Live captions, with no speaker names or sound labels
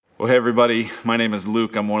Well, hey everybody, my name is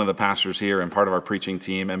Luke. I'm one of the pastors here and part of our preaching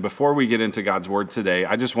team. And before we get into God's Word today,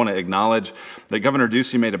 I just want to acknowledge that Governor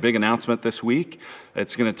Ducey made a big announcement this week.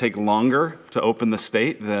 It's going to take longer to open the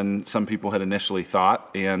state than some people had initially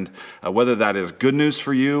thought. And whether that is good news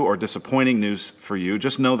for you or disappointing news for you,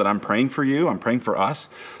 just know that I'm praying for you. I'm praying for us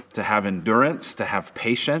to have endurance, to have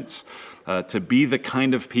patience, to be the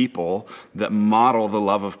kind of people that model the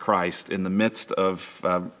love of Christ in the midst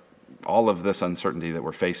of all of this uncertainty that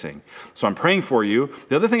we're facing. So I'm praying for you.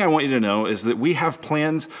 The other thing I want you to know is that we have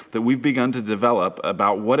plans that we've begun to develop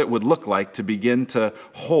about what it would look like to begin to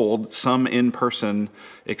hold some in-person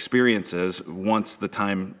experiences once the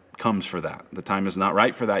time comes for that. The time is not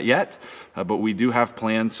right for that yet, but we do have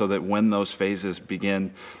plans so that when those phases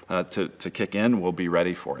begin to kick in, we'll be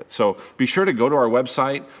ready for it. So be sure to go to our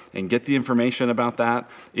website and get the information about that.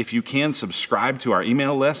 If you can, subscribe to our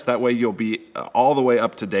email list. That way you'll be all the way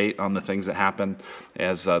up to date on the things that happen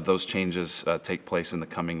as those changes take place in the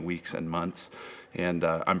coming weeks and months. And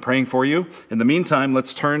I'm praying for you. In the meantime,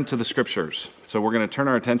 let's turn to the Scriptures. So we're going to turn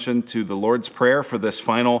our attention to the Lord's Prayer for this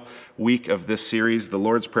final week of this series. The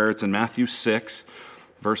Lord's Prayer, it's in Matthew 6,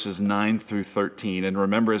 verses 9 through 13. And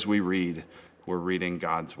remember, as we read, we're reading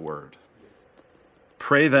God's Word.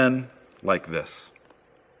 Pray then like this: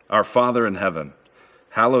 Our Father in heaven,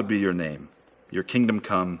 hallowed be your name. Your kingdom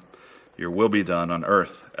come, your will be done on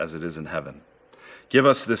earth as it is in heaven. Give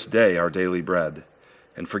us this day our daily bread,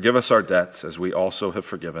 and forgive us our debts as we also have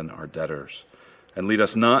forgiven our debtors. And lead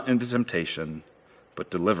us not into temptation,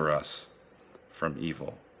 but deliver us from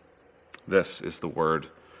evil. This is the word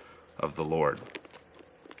of the Lord.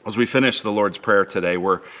 As we finish the Lord's Prayer today,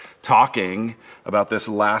 we're talking about this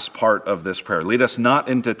last part of this prayer. Lead us not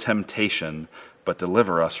into temptation, but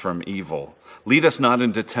deliver us from evil. Lead us not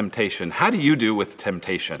into temptation. How do you do with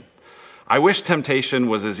temptation? I wish temptation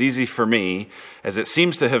was as easy for me as it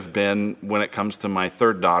seems to have been when it comes to my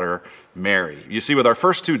third daughter, Mary. You see, with our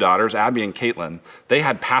first two daughters, Abby and Caitlin, they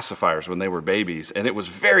had pacifiers when they were babies, and it was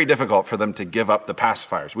very difficult for them to give up the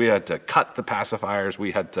pacifiers. We had to cut the pacifiers.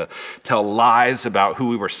 We had to tell lies about who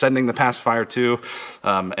we were sending the pacifier to.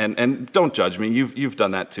 And don't judge me. You've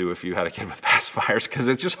done that too if you had a kid with pacifiers, because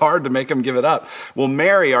it's just hard to make them give it up. Well,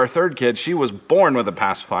 Mary, our third kid, she was born with a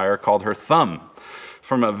pacifier called her thumb.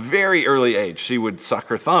 From a very early age, she would suck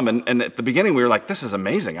her thumb. And at the beginning, we were like, this is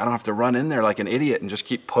amazing. I don't have to run in there like an idiot and just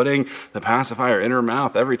keep putting the pacifier in her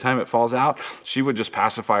mouth every time it falls out. She would just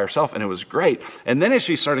pacify herself, and it was great. And then as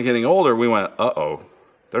she started getting older, we went, uh-oh,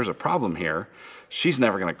 there's a problem here. She's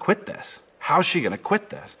never going to quit this. How's she going to quit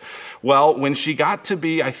this? Well, when she got to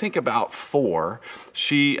be, I think, about 4,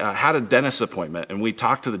 she had a dentist appointment, and we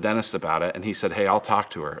talked to the dentist about it, and he said, hey, I'll talk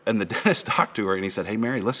to her. And the dentist talked to her, and he said, hey,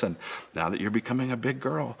 Mary, listen, now that you're becoming a big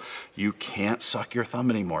girl, you can't suck your thumb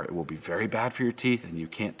anymore. It will be very bad for your teeth, and you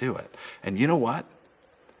can't do it. And you know what?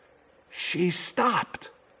 She stopped.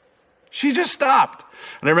 She just stopped.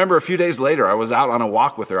 And I remember a few days later, I was out on a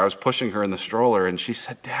walk with her. I was pushing her in the stroller, and she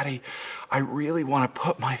said, Daddy, I really want to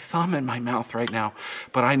put my thumb in my mouth right now,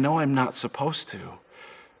 but I know I'm not supposed to.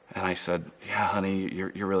 And I said, yeah, honey,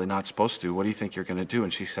 you're really not supposed to. What do you think you're going to do?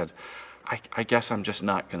 And she said, I guess I'm just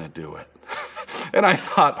not going to do it. And I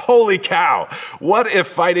thought, holy cow, what if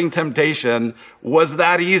fighting temptation was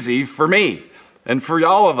that easy for me? And for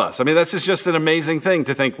all of us. I mean, that's just an amazing thing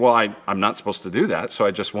to think, well, I'm not supposed to do that, so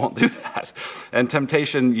I just won't do that. And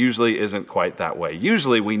temptation usually isn't quite that way.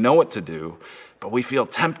 Usually we know what to do, but we feel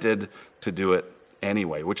tempted to do it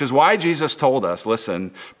anyway, which is why Jesus told us,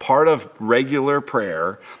 listen, part of regular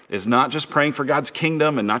prayer is not just praying for God's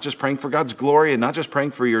kingdom and not just praying for God's glory and not just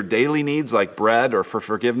praying for your daily needs like bread or for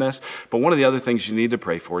forgiveness, but one of the other things you need to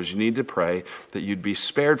pray for is you need to pray that you'd be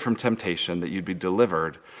spared from temptation, that you'd be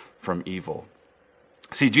delivered from evil.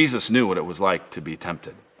 See, Jesus knew what it was like to be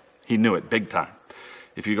tempted. He knew it big time.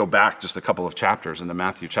 If you go back just a couple of chapters into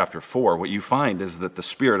Matthew chapter 4, what you find is that the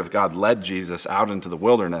Spirit of God led Jesus out into the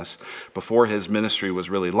wilderness before his ministry was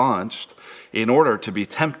really launched in order to be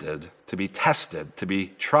tempted, to be tested, to be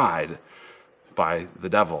tried by the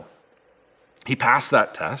devil. He passed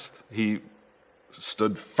that test. He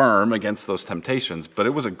stood firm against those temptations, but it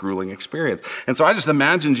was a grueling experience. And so I just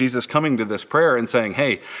imagine Jesus coming to this prayer and saying,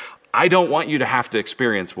 hey, I don't want you to have to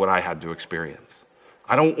experience what I had to experience.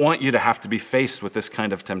 I don't want you to have to be faced with this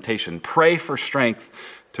kind of temptation. Pray for strength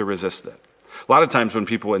to resist it. A lot of times when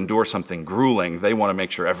people endure something grueling, they want to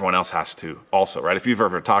make sure everyone else has to also, right? If you've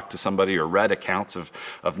ever talked to somebody or read accounts of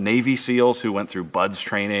Navy SEALs who went through BUDS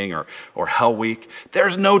training or Hell Week,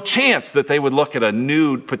 there's no chance that they would look at a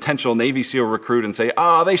new potential Navy SEAL recruit and say,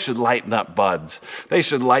 they should lighten up BUDS. They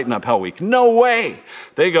should lighten up Hell Week. No way.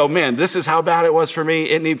 They go, man, this is how bad it was for me.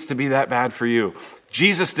 It needs to be that bad for you.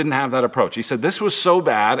 Jesus didn't have that approach. He said, this was so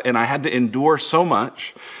bad and I had to endure so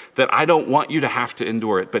much that I don't want you to have to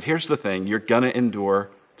endure it. But here's the thing, you're going to endure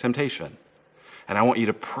temptation. And I want you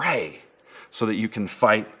to pray so that you can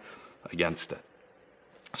fight against it.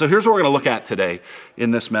 So here's what we're going to look at today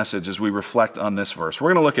in this message as we reflect on this verse.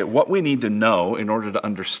 We're going to look at what we need to know in order to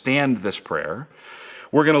understand this prayer.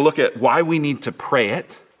 We're going to look at why we need to pray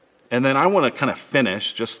it. And then I want to kind of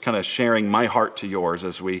finish, just kind of sharing my heart to yours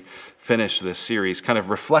as we finish this series, kind of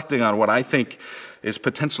reflecting on what I think is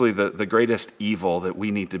potentially the greatest evil that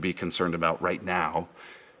we need to be concerned about right now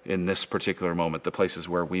in this particular moment, the places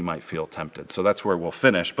where we might feel tempted. So that's where we'll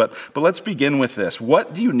finish. But let's begin with this.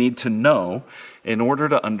 What do you need to know in order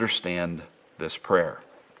to understand this prayer?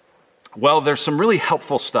 Well, there's some really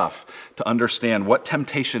helpful stuff to understand what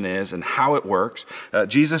temptation is and how it works.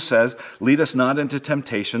 Jesus says, lead us not into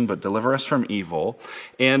temptation, but deliver us from evil.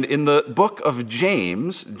 And in the book of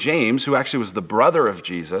James, who actually was the brother of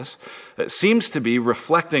Jesus, seems to be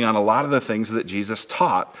reflecting on a lot of the things that Jesus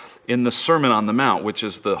taught in the Sermon on the Mount, which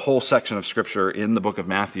is the whole section of Scripture in the book of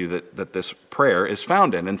Matthew that this prayer is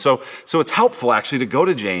found in. And so it's helpful actually to go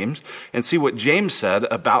to James and see what James said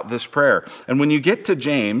about this prayer. And when you get to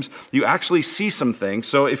James, you actually see some things.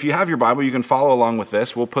 So if you have your Bible, you can follow along with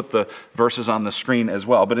this. We'll put the verses on the screen as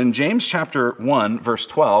well. But in James chapter 1, verse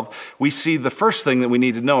 12, we see the first thing that we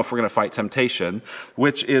need to know if we're going to fight temptation,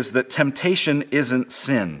 which is that temptation isn't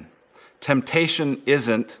sin. Temptation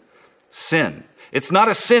isn't sin. It's not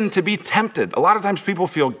a sin to be tempted. A lot of times people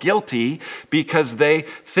feel guilty because they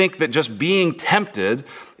think that just being tempted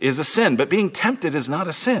is a sin. But being tempted is not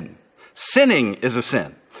a sin. Sinning is a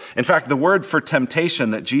sin. In fact, the word for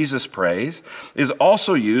temptation that Jesus prays is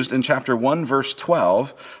also used in chapter 1, verse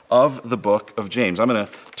 12 of the book of James. I'm going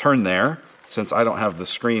to turn there. Since I don't have the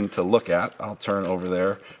screen to look at, I'll turn over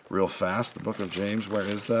there real fast. The book of James, where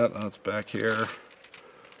is that? Oh, it's back here.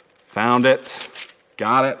 Found it.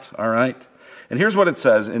 Got it. All right. And here's what it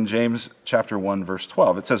says in James chapter 1, verse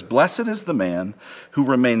 12. It says, blessed is the man who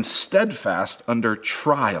remains steadfast under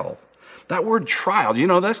trial. That word trial, do you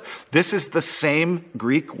know this? This is the same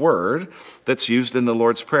Greek word that's used in the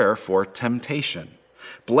Lord's Prayer for temptation.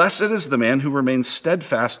 Blessed is the man who remains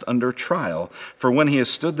steadfast under trial, for when he has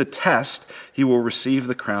stood the test, he will receive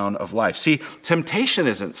the crown of life. See, temptation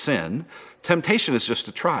isn't sin. Temptation is just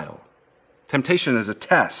a trial. Temptation is a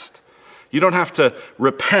test. You don't have to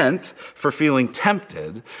repent for feeling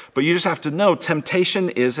tempted, but you just have to know temptation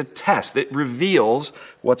is a test. It reveals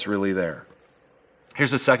what's really there.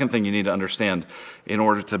 Here's the second thing you need to understand in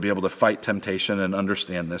order to be able to fight temptation and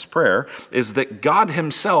understand this prayer, is that God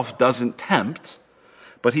himself doesn't tempt,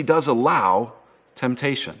 but he does allow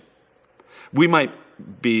temptation. We might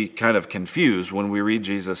be kind of confused when we read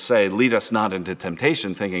Jesus say, lead us not into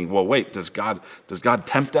temptation, thinking, well, wait, does God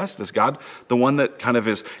tempt us? Does God, the one that kind of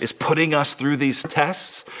is putting us through these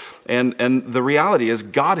tests? And the reality is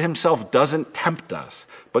God himself doesn't tempt us,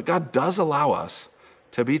 but God does allow us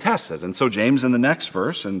to be tested. And so James in the next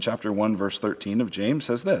verse, in chapter 1, verse 13 of James,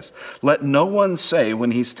 says this, let no one say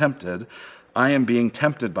when he's tempted, I am being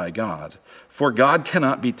tempted by God, for God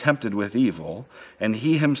cannot be tempted with evil, and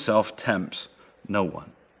he himself tempts no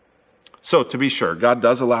one. So to be sure, God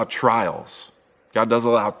does allow trials. God does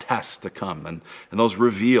allow tests to come, and those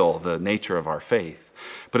reveal the nature of our faith.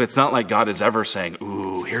 But it's not like God is ever saying,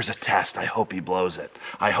 ooh, here's a test. I hope he blows it.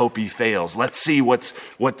 I hope he fails. Let's see what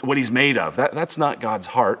he's made of. That's not God's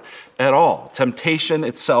heart at all. Temptation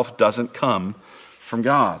itself doesn't come from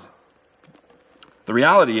God. The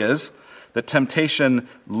reality is that temptation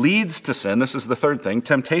leads to sin. This is the third thing.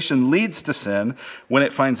 Temptation leads to sin when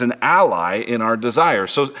it finds an ally in our desire.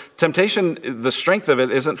 So temptation, the strength of it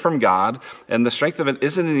isn't from God, and the strength of it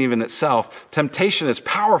isn't even itself. Temptation is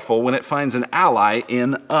powerful when it finds an ally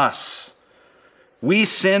in us. We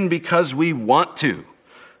sin because we want to.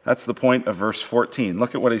 That's the point of verse 14.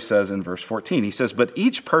 Look at what he says in verse 14. He says, but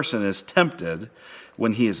each person is tempted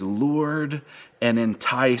when he is lured and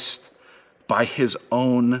enticed by his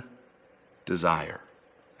own desire.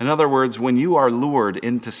 In other words, when you are lured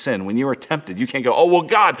into sin, when you are tempted, you can't go, oh, well,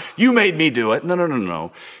 God, you made me do it.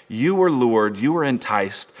 No. You were lured, you were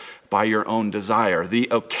enticed by your own desire. The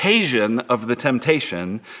occasion of the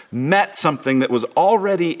temptation met something that was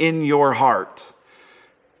already in your heart,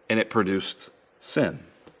 and it produced sin.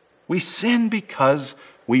 We sin because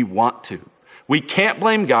we want to. We can't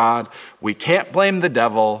blame God. We can't blame the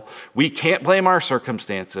devil. We can't blame our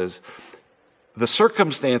circumstances. The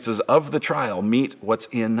circumstances of the trial meet what's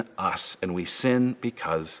in us, and we sin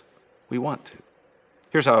because we want to.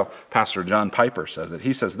 Here's how Pastor John Piper says it.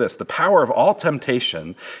 He says this, the power of all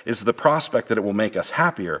temptation is the prospect that it will make us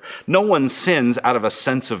happier. No one sins out of a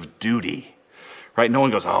sense of duty. right? No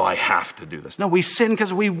one goes, oh, I have to do this. No, we sin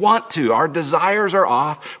because we want to. Our desires are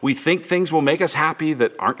off. We think things will make us happy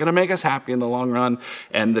that aren't going to make us happy in the long run.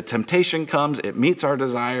 And the temptation comes, it meets our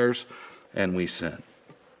desires, and we sin.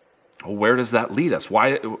 Well, where does that lead us?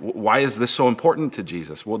 Why is this so important to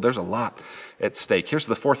Jesus? Well, there's a lot at stake. Here's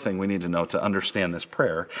the fourth thing we need to know to understand this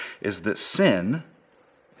prayer, is that sin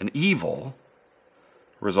and evil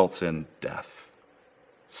results in death.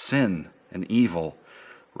 Sin and evil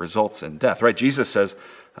results in death, right? Jesus says,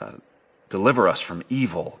 deliver us from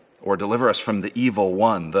evil, or deliver us from the evil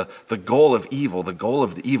one. The goal of evil, the goal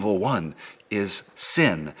of the evil one is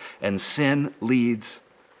sin, and sin leads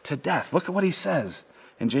to death. Look at what he says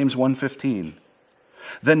in James 1:15.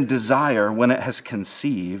 Then desire, when it has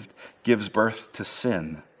conceived, gives birth to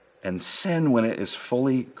sin, and sin, when it is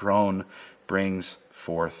fully grown, brings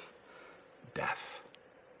forth death.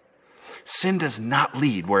 Sin does not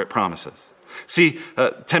lead where it promises. See,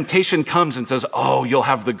 temptation comes and says, oh, you'll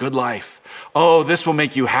have the good life. Oh, this will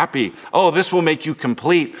make you happy. Oh, this will make you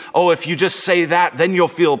complete. Oh, if you just say that, then you'll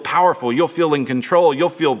feel powerful. You'll feel in control. You'll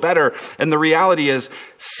feel better. And the reality is,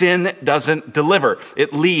 sin doesn't deliver.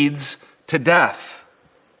 It leads to death.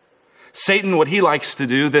 Satan, what he likes to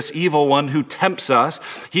do, this evil one who tempts us,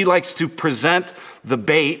 he likes to present the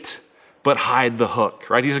bait, but hide the hook,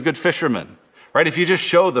 right? He's a good fisherman, right? If you just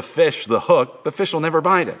show the fish the hook, the fish will never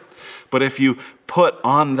bite it. But if you put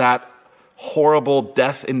on that horrible,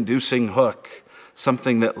 death-inducing hook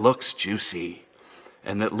something that looks juicy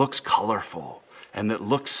and that looks colorful and that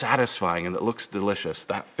looks satisfying and that looks delicious,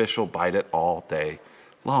 that fish will bite it all day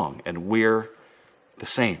long. And we're the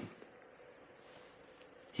same.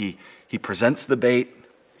 He presents the bait,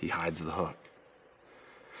 he hides the hook.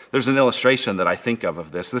 There's an illustration that I think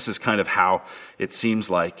of this. This is kind of how it seems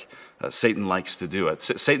like Satan likes to do it.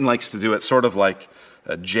 Satan likes to do it sort of like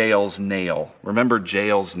Jael's nail. Remember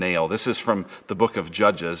Jael's nail? This is from the book of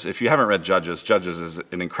Judges. If you haven't read Judges, Judges is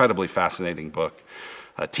an incredibly fascinating book.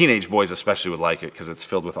 Teenage boys especially would like it because it's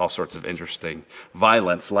filled with all sorts of interesting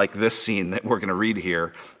violence, like this scene that we're going to read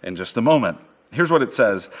here in just a moment. Here's what it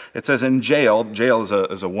says. It says, in Jael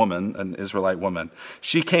is a woman, an Israelite woman.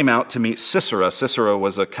 She came out to meet Sisera. Sisera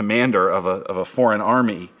was a commander of a foreign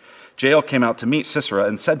army. Jael came out to meet Sisera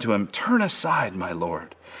and said to him, turn aside, my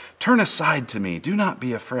lord. Turn aside to me. Do not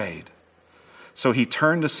be afraid. So he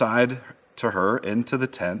turned aside to her into the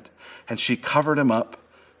tent, and she covered him up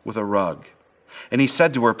with a rug. And he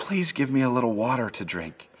said to her, please give me a little water to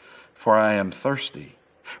drink, for I am thirsty.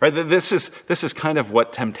 Right? This is kind of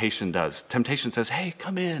what temptation does. Temptation says, hey,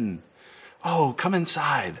 come in. Oh, come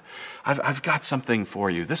inside. I've got something for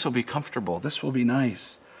you. This will be comfortable. This will be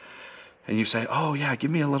nice. And you say, oh yeah,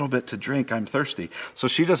 give me a little bit to drink. I'm thirsty. So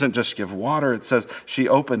she doesn't just give water. It says she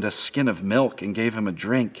opened a skin of milk and gave him a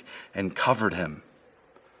drink and covered him.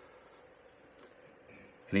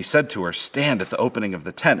 And he said to her, stand at the opening of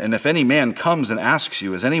the tent. And if any man comes and asks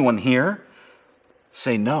you, is anyone here?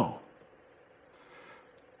 Say no.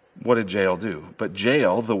 What did Jael do? But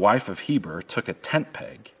Jael, the wife of Heber, took a tent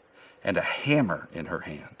peg and a hammer in her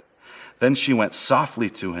hand. Then she went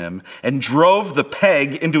softly to him and drove the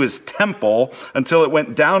peg into his temple until it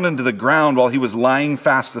went down into the ground while he was lying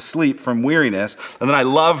fast asleep from weariness. And then I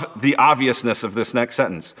love the obviousness of this next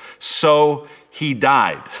sentence. So he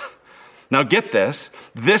died. Now get this.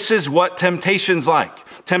 This is what temptation's like.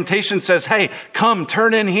 Temptation says, hey, come,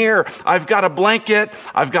 turn in here. I've got a blanket.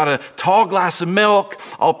 I've got a tall glass of milk.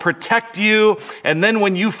 I'll protect you. And then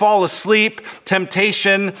when you fall asleep,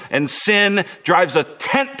 temptation and sin drives a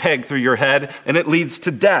tent peg through your head and it leads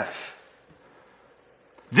to death.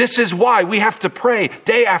 This is why we have to pray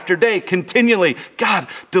day after day, continually. God,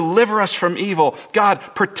 deliver us from evil. God,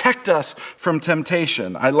 protect us from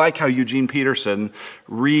temptation. I like how Eugene Peterson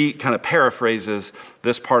kind of paraphrases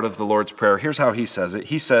this part of the Lord's Prayer. Here's how he says it.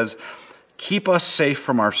 He says, keep us safe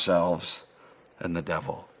from ourselves and the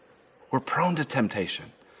devil. We're prone to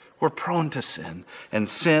temptation. We're prone to sin, and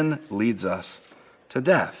sin leads us to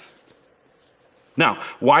death. Now,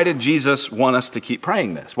 why did Jesus want us to keep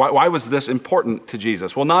praying this? Why was this important to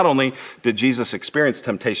Jesus? Well, not only did Jesus experience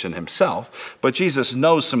temptation himself, but Jesus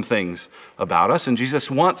knows some things about us, and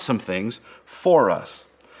Jesus wants some things for us.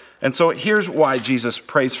 And so here's why Jesus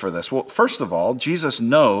prays for this. Well, first of all, Jesus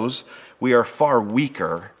knows we are far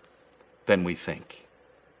weaker than we think.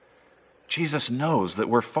 Jesus knows that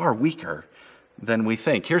we're far weaker than we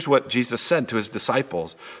think. Here's what Jesus said to his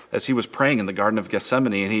disciples as he was praying in the Garden of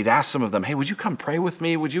Gethsemane, and he'd asked some of them, hey, would you come pray with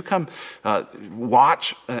me? Would you come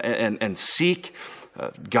watch and seek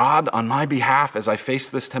God on my behalf as I face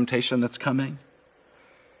this temptation that's coming?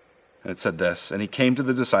 And it said this, and he came to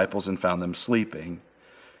the disciples and found them sleeping.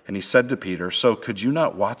 And he said to Peter, "So could you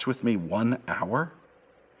not watch with me 1 hour?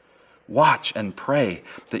 Watch and pray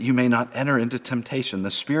that you may not enter into temptation.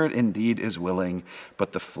 The spirit indeed is willing,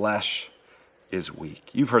 but the flesh is weak."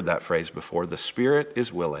 You've heard that phrase before. The spirit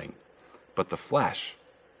is willing, but the flesh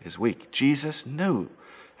is weak. Jesus knew,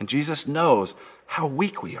 and Jesus knows how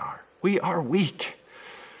weak we are. We are weak.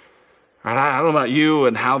 Right, I don't know about you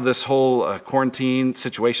and how this whole quarantine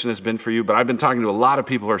situation has been for you, but I've been talking to a lot of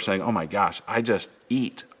people who are saying, "Oh my gosh, I just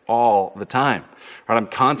eat all the time." Right, I'm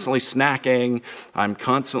constantly snacking. I'm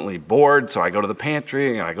constantly bored, so I go to the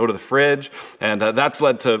pantry and I go to the fridge, and that's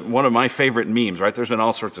led to one of my favorite memes. Right, there's been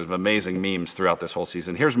all sorts of amazing memes throughout this whole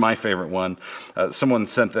season. Here's my favorite one. Someone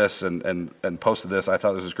sent this and posted this. I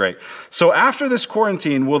thought this was great. "So after this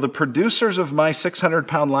quarantine, will the producers of my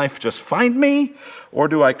 600-pound life just find me, or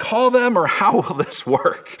do I call them, or how will this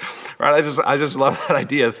work?" Right? I just love that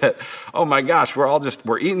idea that, oh my gosh,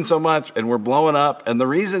 we're eating so much and we're blowing up. And the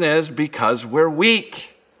reason is because we're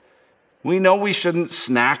weak. We know we shouldn't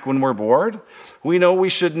snack when we're bored. We know we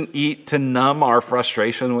shouldn't eat to numb our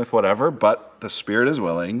frustration with whatever, but the spirit is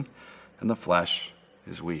willing and the flesh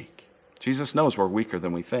is weak. Jesus knows we're weaker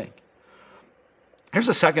than we think. Here's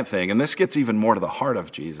the second thing, and this gets even more to the heart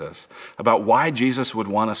of Jesus, about why Jesus would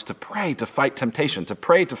want us to pray to fight temptation, to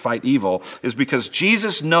pray to fight evil, is because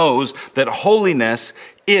Jesus knows that holiness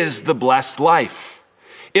is the blessed life.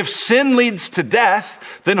 If sin leads to death,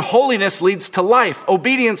 then holiness leads to life.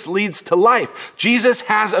 Obedience leads to life. Jesus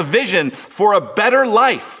has a vision for a better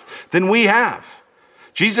life than we have.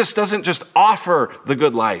 Jesus doesn't just offer the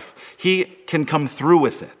good life. He can come through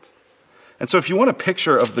with it. And so if you want a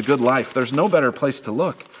picture of the good life, there's no better place to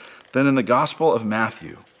look than in the Gospel of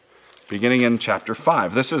Matthew, beginning in chapter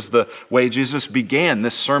 5. This is the way Jesus began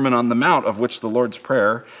this Sermon on the Mount, of which the Lord's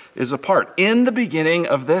Prayer is a part. In the beginning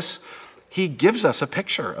of this, he gives us a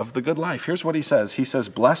picture of the good life. Here's what he says. He says,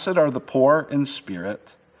 "Blessed are the poor in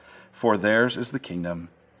spirit, for theirs is the kingdom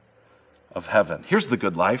of heaven." Here's the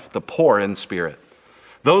good life, the poor in spirit.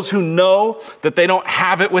 Those who know that they don't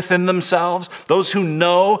have it within themselves, those who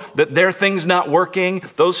know that their thing's not working,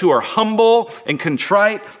 those who are humble and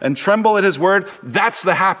contrite and tremble at his word, that's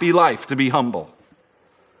the happy life, to be humble.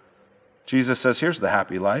 Jesus says, here's the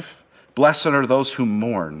happy life. "Blessed are those who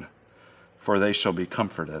mourn, for they shall be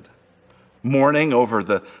comforted." Mourning over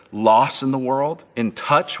the loss in the world, in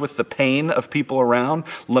touch with the pain of people around,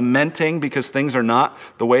 lamenting because things are not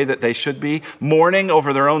the way that they should be, mourning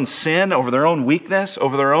over their own sin, over their own weakness,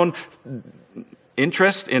 over their own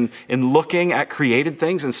interest in looking at created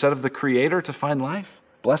things instead of the Creator to find life.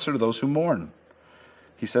 Blessed are those who mourn.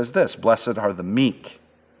 He says this, "Blessed are the meek,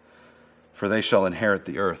 for they shall inherit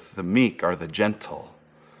the earth." The meek are the gentle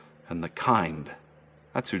and the kind.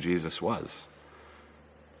 That's who Jesus was.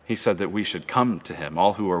 He said that we should come to him,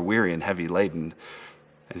 all who are weary and heavy laden,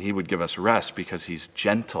 and he would give us rest because he's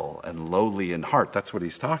gentle and lowly in heart. That's what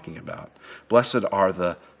he's talking about. Blessed are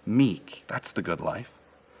the meek. That's the good life.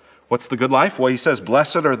 What's the good life? Well, he says,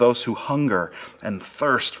 "Blessed are those who hunger and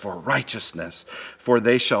thirst for righteousness, for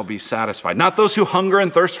they shall be satisfied." Not those who hunger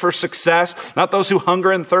and thirst for success, not those who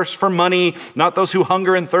hunger and thirst for money, not those who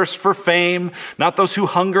hunger and thirst for fame, not those who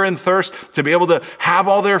hunger and thirst to be able to have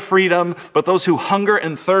all their freedom, but those who hunger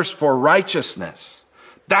and thirst for righteousness.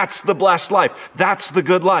 That's the blessed life. That's the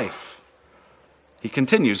good life. He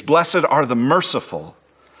continues, "Blessed are the merciful,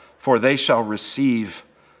 for they shall receive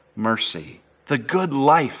mercy." The good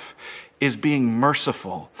life is being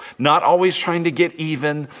merciful, not always trying to get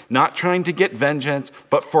even, not trying to get vengeance,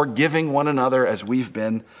 but forgiving one another as we've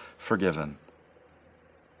been forgiven.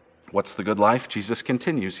 What's the good life? Jesus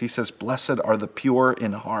continues. He says, "Blessed are the pure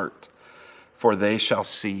in heart, for they shall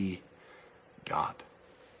see God."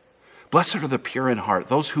 Blessed are the pure in heart,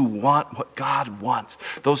 those who want what God wants,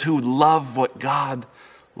 those who love what God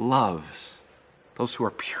loves, those who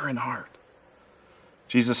are pure in heart.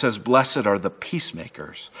 Jesus says, "Blessed are the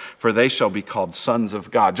peacemakers, for they shall be called sons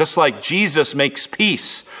of God." Just like Jesus makes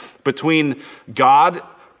peace between God,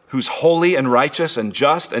 who's holy and righteous and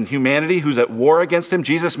just, and humanity, who's at war against him,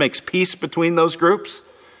 Jesus makes peace between those groups.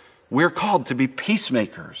 We're called to be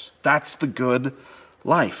peacemakers. That's the good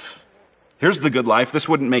life. Here's the good life. This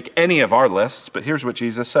wouldn't make any of our lists, but here's what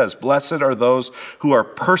Jesus says. "Blessed are those who are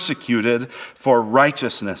persecuted for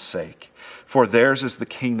righteousness' sake, for theirs is the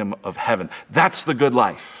kingdom of heaven." That's the good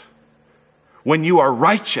life. When you are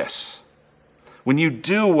righteous, when you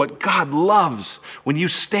do what God loves, when you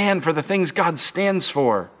stand for the things God stands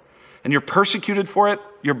for, and you're persecuted for it,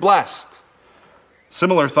 you're blessed.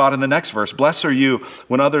 Similar thought in the next verse. "Blessed are you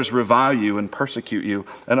when others revile you and persecute you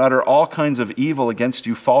and utter all kinds of evil against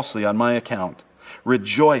you falsely on my account.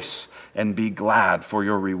 Rejoice and be glad, for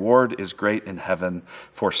your reward is great in heaven,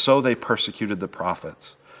 for so they persecuted the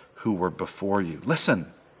prophets who were before you.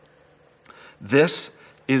 Listen, this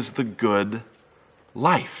is the good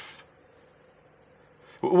life.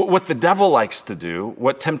 What the devil likes to do,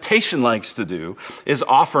 what temptation likes to do, is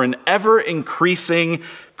offer an ever-increasing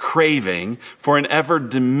craving for an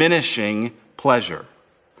ever-diminishing pleasure.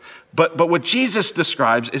 But what Jesus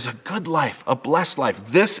describes is a good life, a blessed life.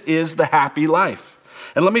 This is the happy life.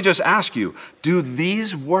 And let me just ask you, do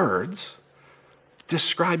these words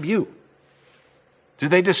describe you? Do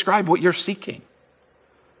they describe what you're seeking?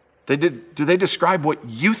 Do they describe what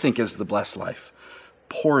you think is the blessed life?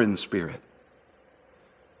 Poor in spirit,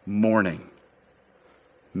 mourning,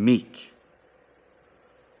 meek,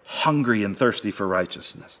 hungry and thirsty for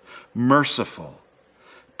righteousness, merciful,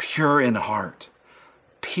 pure in heart,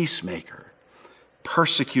 peacemaker,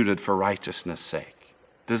 persecuted for righteousness' sake.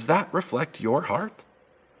 Does that reflect your heart?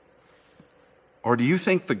 Or do you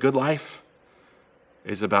think the good life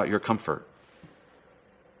is about your comfort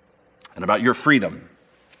and about your freedom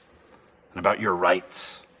and about your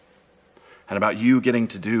rights and about you getting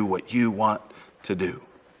to do what you want to do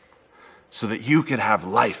so that you could have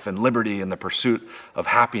life and liberty in the pursuit of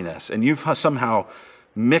happiness? And you've somehow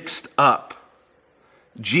mixed up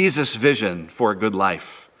Jesus' vision for a good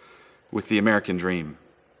life with the American dream.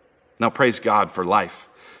 Now, praise God for life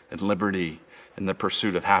and liberty in the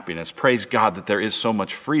pursuit of happiness. Praise God that there is so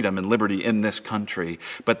much freedom and liberty in this country,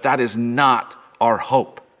 but that is not our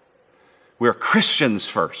hope. We are Christians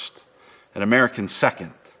first and Americans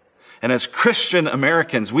second. And as Christian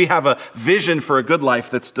Americans, we have a vision for a good life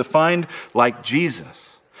that's defined like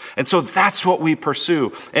Jesus. And so that's what we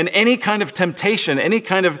pursue. And any kind of temptation, any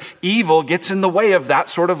kind of evil gets in the way of that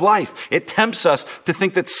sort of life. It tempts us to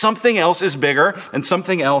think that something else is bigger and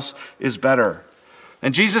something else is better.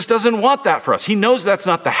 And Jesus doesn't want that for us. He knows that's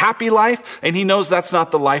not the happy life, and he knows that's not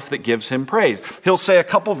the life that gives him praise. He'll say a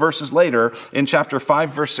couple verses later in chapter 5,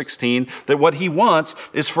 verse 16, that what he wants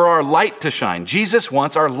is for our light to shine. Jesus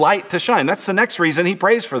wants our light to shine. That's the next reason he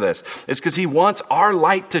prays for this, is because he wants our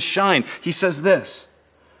light to shine. He says this,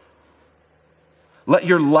 "Let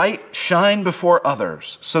your light shine before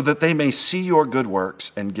others so that they may see your good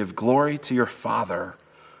works and give glory to your Father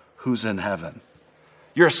who's in heaven."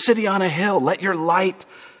 You're a city on a hill. Let your light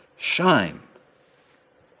shine.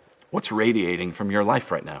 What's radiating from your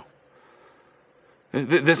life right now?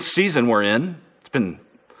 This season we're in, it's been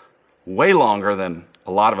way longer than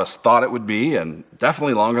a lot of us thought it would be, and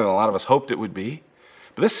definitely longer than a lot of us hoped it would be.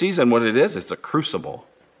 But this season, what it is, it's a crucible.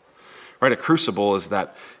 Right, a crucible is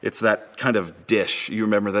it's that kind of dish. You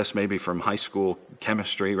remember this maybe from high school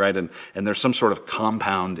chemistry, right? And there's some sort of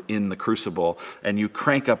compound in the crucible, and you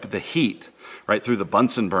crank up the heat, right, through the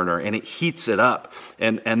Bunsen burner, and it heats it up.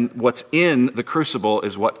 And what's in the crucible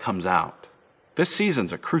is what comes out. This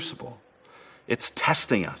season's a crucible. It's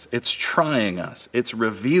testing us. It's trying us. It's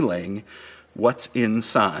revealing what's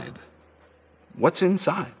inside. What's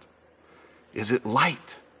inside? Is it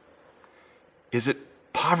light? Is it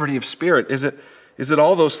poverty of spirit? Is it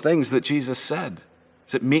all those things that Jesus said?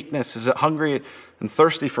 Is it meekness? Is it hungry and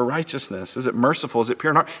thirsty for righteousness? Is it merciful? Is it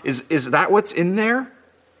pure in heart? Is that what's in there?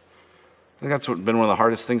 I think that's been one of the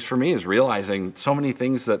hardest things for me, is realizing so many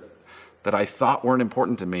things that I thought weren't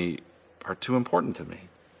important to me are too important to me.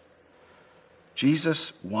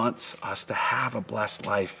 Jesus wants us to have a blessed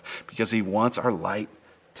life because he wants our light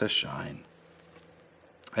to shine.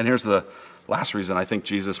 And here's the last reason I think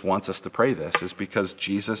Jesus wants us to pray this, is because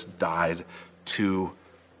Jesus died to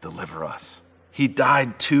deliver us. He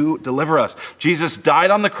died to deliver us. Jesus died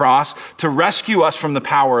on the cross to rescue us from the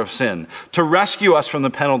power of sin, to rescue us from the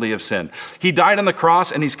penalty of sin. He died on the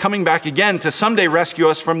cross, and he's coming back again to someday rescue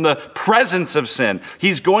us from the presence of sin.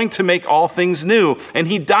 He's going to make all things new, and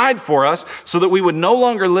he died for us so that we would no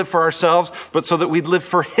longer live for ourselves, but so that we'd live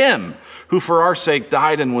for him, who for our sake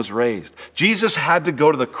died and was raised. Jesus had to go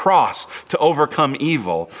to the cross to overcome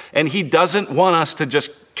evil, and he doesn't want us to just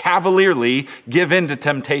cavalierly give in to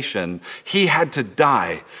temptation. He had to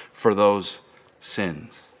die for those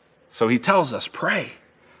sins. So he tells us, pray.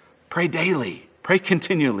 Pray daily. Pray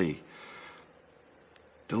continually.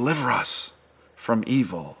 Deliver us from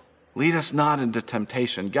evil. Lead us not into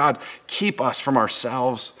temptation. God, keep us from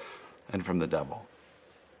ourselves and from the devil.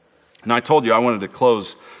 And I told you I wanted to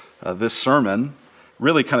close this sermon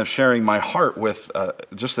really kind of sharing my heart with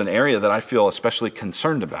just an area that I feel especially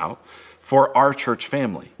concerned about for our church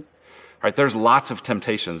family. Right, there's lots of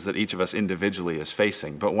temptations that each of us individually is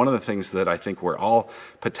facing, but one of the things that I think we're all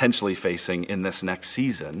potentially facing in this next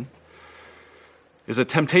season is a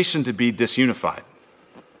temptation to be disunified,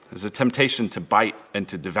 is a temptation to bite and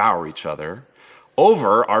to devour each other,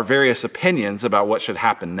 over our various opinions about what should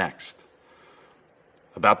happen next,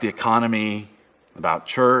 about the economy, about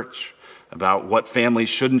church, about what families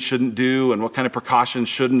should and shouldn't do, and what kind of precautions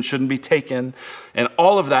should and shouldn't be taken. And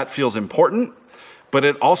all of that feels important, but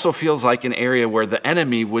it also feels like an area where the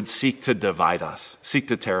enemy would seek to divide us, seek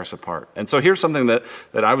to tear us apart. And so here's something that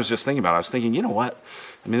I was just thinking about. I was thinking, you know what?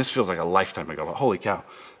 I mean, this feels like a lifetime ago, but holy cow.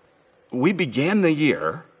 We began the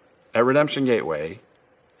year at Redemption Gateway,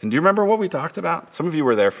 and do you remember what we talked about? Some of you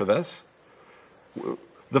were there for this.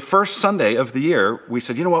 The first Sunday of the year, we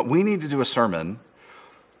said, you know what? We need to do a sermon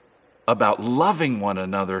about loving one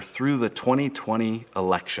another through the 2020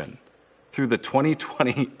 election. Through the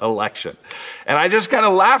 2020 election. And I just kind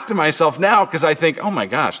of laugh to myself now because I think, oh my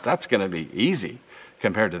gosh, that's going to be easy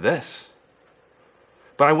compared to this.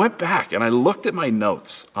 But I went back and I looked at my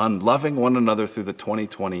notes on loving one another through the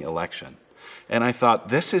 2020 election. And I thought,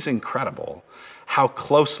 this is incredible how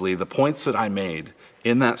closely the points that I made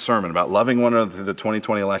in that sermon about loving one another through the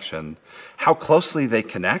 2020 election, how closely they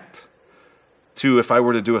connect to if I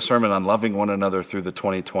were to do a sermon on loving one another through the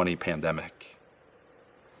 2020 pandemic.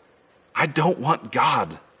 I don't want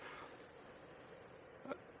God.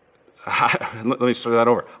 Let me start that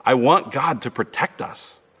over. I want God to protect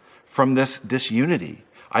us from this disunity.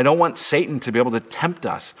 I don't want Satan to be able to tempt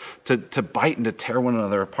us to bite and to tear one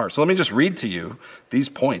another apart. So let me just read to you these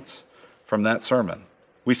points from that sermon.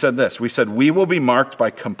 We said this. We said, we will be marked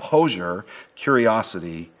by composure,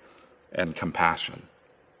 curiosity, and compassion.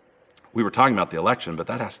 We were talking about the election, but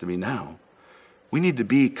that has to be now. We need to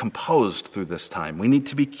be composed through this time. We need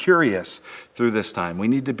to be curious through this time. We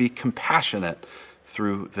need to be compassionate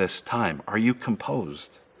through this time. Are you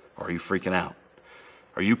composed or are you freaking out?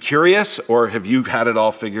 Are you curious or have you had it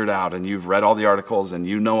all figured out and you've read all the articles and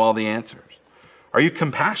you know all the answers? Are you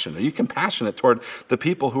compassionate? Are you compassionate toward the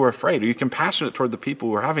people who are afraid? Are you compassionate toward the people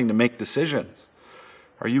who are having to make decisions?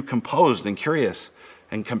 Are you composed and curious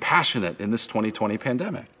and compassionate in this 2020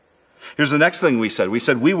 pandemic? Here's the next thing we said. We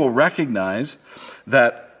said we will recognize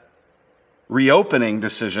that reopening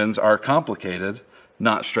decisions are complicated,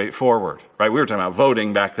 not straightforward, right? We were talking about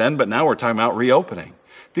voting back then, but now we're talking about reopening.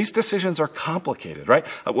 These decisions are complicated, right?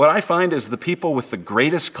 What I find is the people with the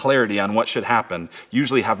greatest clarity on what should happen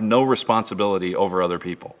usually have no responsibility over other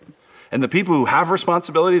people. And the people who have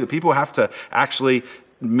responsibility, the people who have to actually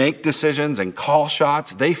make decisions and call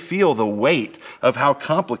shots, they feel the weight of how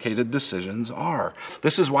complicated decisions are.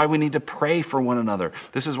 This is why we need to pray for one another.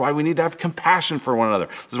 This is why we need to have compassion for one another.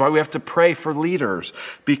 This is why we have to pray for leaders,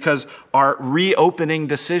 because our reopening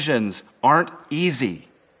decisions aren't easy.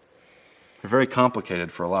 They're very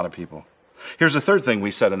complicated for a lot of people. Here's the third thing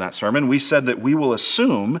we said in that sermon. We said that we will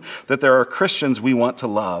assume that there are Christians we want to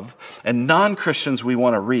love and non-Christians we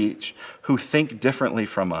want to reach who think differently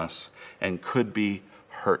from us and could be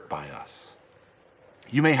hurt by us.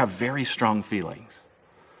 You may have very strong feelings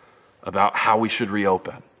about how we should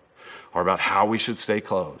reopen or about how we should stay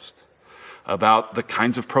closed, about the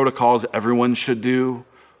kinds of protocols everyone should do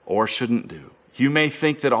or shouldn't do. You may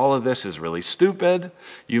think that all of this is really stupid.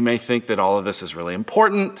 You may think that all of this is really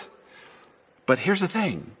important. But here's the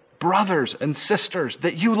thing. Brothers and sisters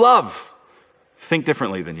that you love think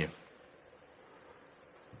differently than you.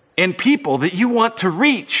 And people that you want to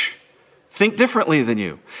reach think differently than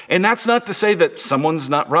you. And that's not to say that someone's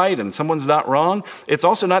not right and someone's not wrong. It's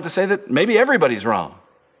also not to say that maybe everybody's wrong.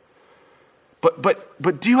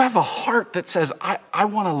 But do you have a heart that says, I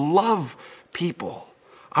want to love people.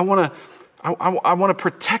 I want to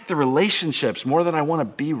protect the relationships more than I want to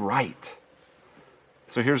be right.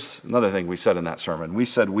 So here's another thing we said in that sermon. We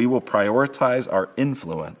said we will prioritize our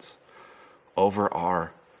influence over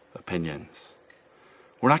our opinions.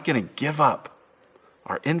 We're not going to give up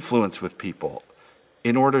our influence with people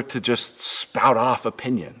in order to just spout off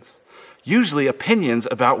opinions. Usually opinions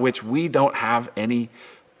about which we don't have any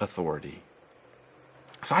authority.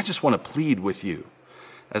 So I just want to plead with you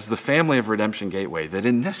as the family of Redemption Gateway that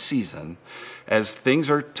in this season, as things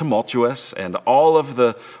are tumultuous and all of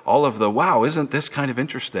the wow, isn't this kind of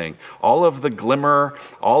interesting? All of the glimmer,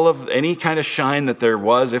 all of any kind of shine that there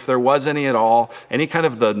was, if there was any at all, any kind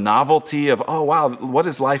of the novelty of, oh wow, what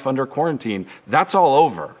is life under quarantine? That's all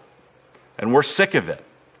over. And we're sick of it.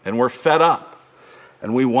 And we're fed up.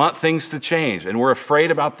 And we want things to change. And we're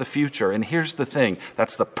afraid about the future. And here's the thing.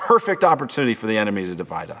 That's the perfect opportunity for the enemy to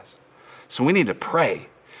divide us. So we need to pray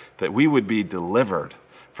that we would be delivered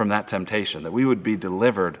from that temptation, that we would be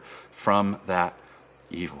delivered from that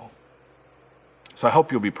evil. So I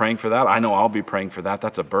hope you'll be praying for that. I know I'll be praying for that.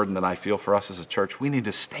 That's a burden that I feel for us as a church. We need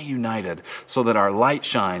to stay united so that our light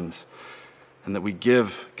shines and that we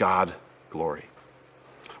give God glory.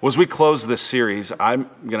 Well, as we close this series, I'm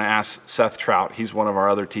going to ask Seth Trout, he's one of our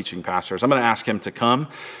other teaching pastors, I'm going to ask him to come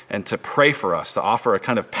and to pray for us, to offer a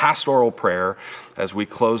kind of pastoral prayer as we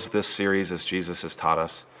close this series as Jesus has taught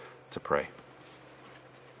us to pray.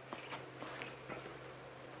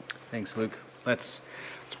 Thanks, Luke. Let's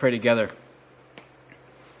pray together.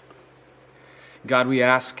 God, we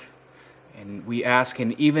ask, and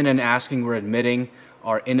even in asking, we're admitting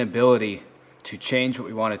our inability to change what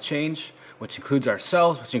we want to change, which includes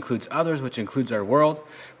ourselves, which includes others, which includes our world.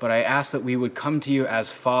 But I ask that we would come to you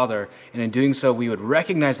as Father, and in doing so, we would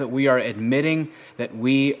recognize that we are admitting that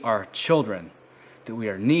we are children, that we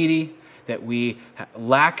are needy, that we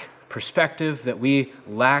lack perspective, that we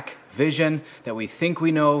lack vision, that we think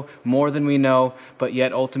we know more than we know, but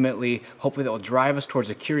yet ultimately, hopefully that will drive us towards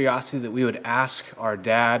a curiosity that we would ask our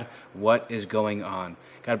dad what is going on.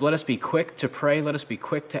 God, let us be quick to pray, let us be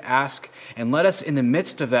quick to ask, and let us in the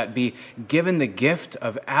midst of that be given the gift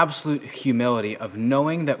of absolute humility, of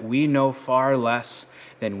knowing that we know far less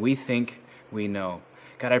than we think we know.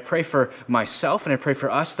 God, I pray for myself and I pray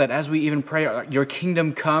for us that as we even pray, your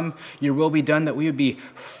kingdom come, your will be done, that we would be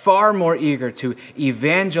far more eager to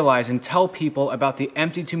evangelize and tell people about the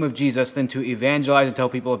empty tomb of Jesus than to evangelize and tell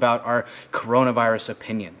people about our coronavirus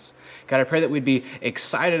opinions. God, I pray that we'd be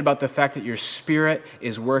excited about the fact that your Spirit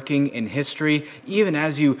is working in history. Even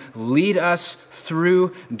as you lead us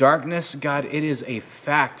through darkness, God, it is a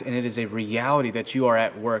fact and it is a reality that you are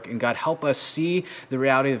at work. And God, help us see the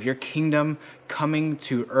reality of your kingdom coming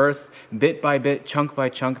to earth bit by bit, chunk by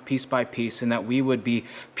chunk, piece by piece, and that we would be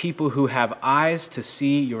people who have eyes to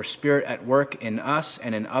see your Spirit at work in us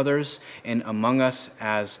and in others and among us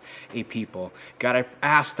as a people. God, I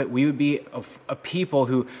ask that we would be a people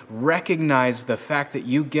who recognize the fact that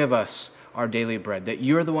you give us our daily bread, that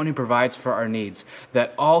you're the one who provides for our needs,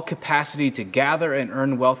 that all capacity to gather and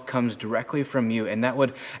earn wealth comes directly from you, and that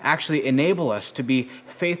would actually enable us to be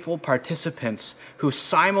faithful participants who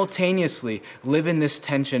simultaneously live in this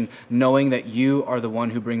tension, knowing that you are the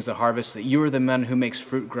one who brings the harvest, that you are the man who makes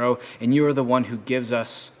fruit grow, and you are the one who gives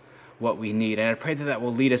us what we need. And I pray that that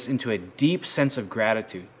will lead us into a deep sense of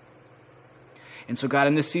gratitude. And so, God,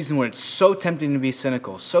 in this season where it's so tempting to be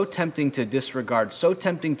cynical, so tempting to disregard, so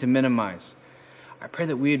tempting to minimize, I pray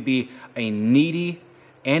that we would be a needy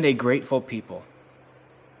and a grateful people.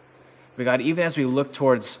 But God, even as we look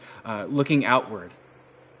towards looking outward,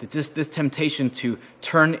 that this temptation to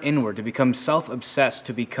turn inward, to become self-obsessed,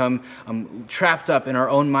 to become trapped up in our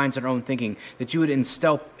own minds and our own thinking, that you would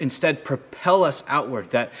instead propel us outward,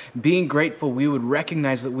 that being grateful, we would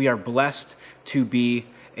recognize that we are blessed to be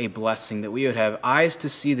a blessing, that we would have eyes to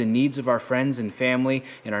see the needs of our friends and family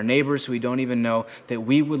and our neighbors who we don't even know, that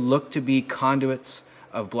we would look to be conduits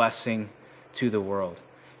of blessing to the world.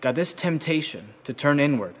 God, this temptation to turn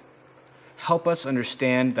inward, help us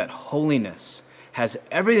understand that holiness has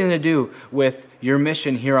everything to do with your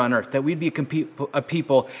mission here on earth, that we'd be a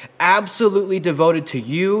people absolutely devoted to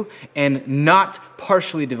you and not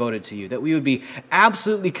partially devoted to you, that we would be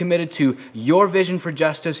absolutely committed to your vision for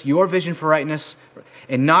justice, your vision for rightness,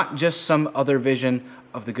 and not just some other vision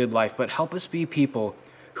of the good life, but help us be people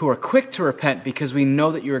who are quick to repent because we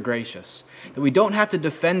know that you are gracious, that we don't have to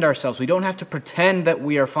defend ourselves, we don't have to pretend that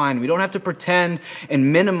we are fine, we don't have to pretend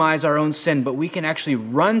and minimize our own sin, but we can actually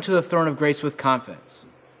run to the throne of grace with confidence.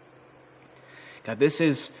 God, this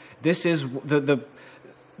is the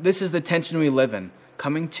tension we live in,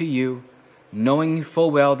 coming to you, knowing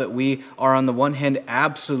full well that we are on the one hand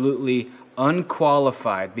absolutely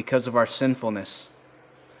unqualified because of our sinfulness,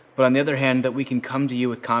 but on the other hand, that we can come to you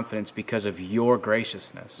with confidence because of your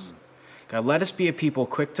graciousness. God, let us be a people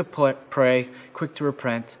quick to pray, quick to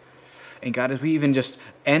repent. And God, as we even just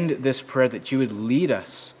end this prayer, that you would lead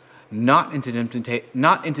us not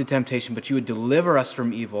into temptation, but you would deliver us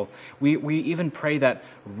from evil. We even pray that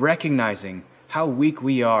recognizing how weak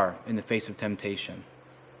we are in the face of temptation.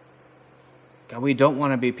 God, we don't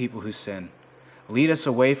want to be people who sin. Lead us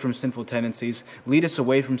away from sinful tendencies, lead us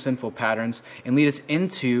away from sinful patterns, and lead us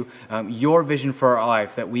into your vision for our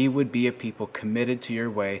life, that we would be a people committed to your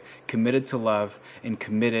way, committed to love, and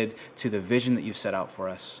committed to the vision that you've set out for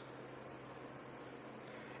us.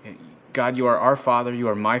 God, you are our Father, you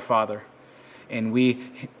are my Father, and we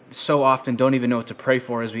so often don't even know what to pray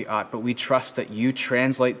for as we ought, but we trust that you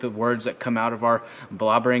translate the words that come out of our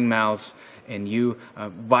blobbering mouths, and you,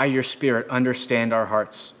 by your Spirit, understand our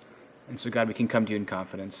hearts. And so, God, we can come to you in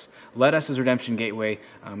confidence. Let us, as Redemption Gateway,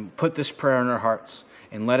 put this prayer in our hearts,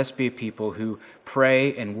 and let us be a people who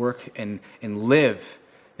pray and work and live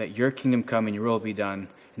that your kingdom come and your will be done,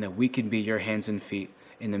 and that we can be your hands and feet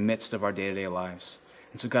in the midst of our day-to-day lives.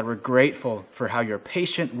 And so, God, we're grateful for how you're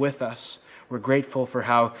patient with us. We're grateful for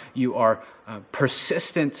how you are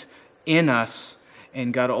persistent in us.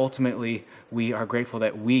 And God, ultimately, we are grateful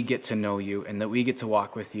that we get to know you and that we get to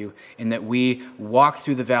walk with you and that we walk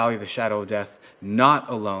through the valley of the shadow of death, not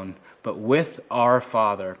alone, but with our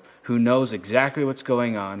Father who knows exactly what's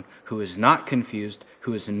going on, who is not confused,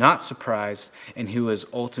 who is not surprised, and who is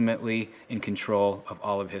ultimately in control of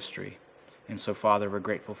all of history. And so, Father, we're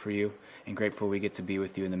grateful for you and grateful we get to be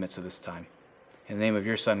with you in the midst of this time. In the name of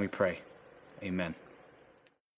your Son we pray. Amen.